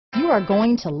are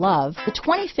going to love the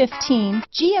 2015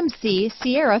 GMC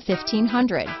Sierra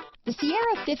 1500. The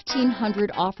Sierra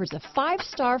 1500 offers a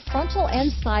 5-star frontal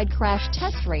and side crash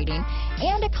test rating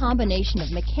and a combination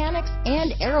of mechanics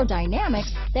and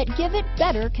aerodynamics that give it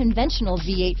better conventional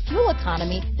V8 fuel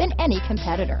economy than any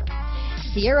competitor.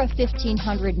 Sierra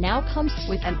 1500 now comes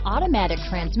with an automatic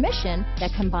transmission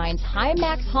that combines high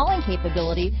max hauling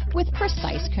capability with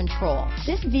precise control.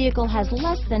 This vehicle has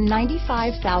less than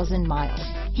 95,000 miles.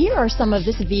 Here are some of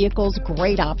this vehicle's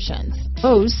great options: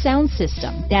 Bose sound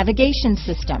system, navigation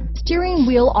system, steering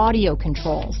wheel audio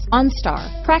controls,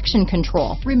 OnStar, traction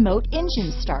control, remote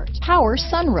engine start, power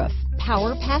sunroof,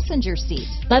 power passenger seat,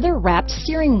 leather-wrapped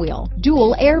steering wheel,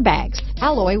 dual airbags,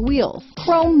 alloy wheels,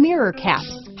 chrome mirror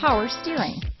caps, power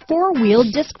steering, 4-wheel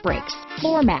disc brakes,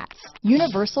 floor mats,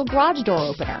 universal garage door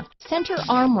opener, center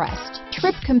armrest,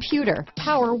 trip computer,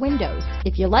 power windows.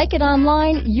 If you like it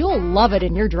online, you'll love it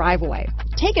in your driveway.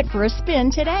 Take it for a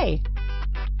spin today.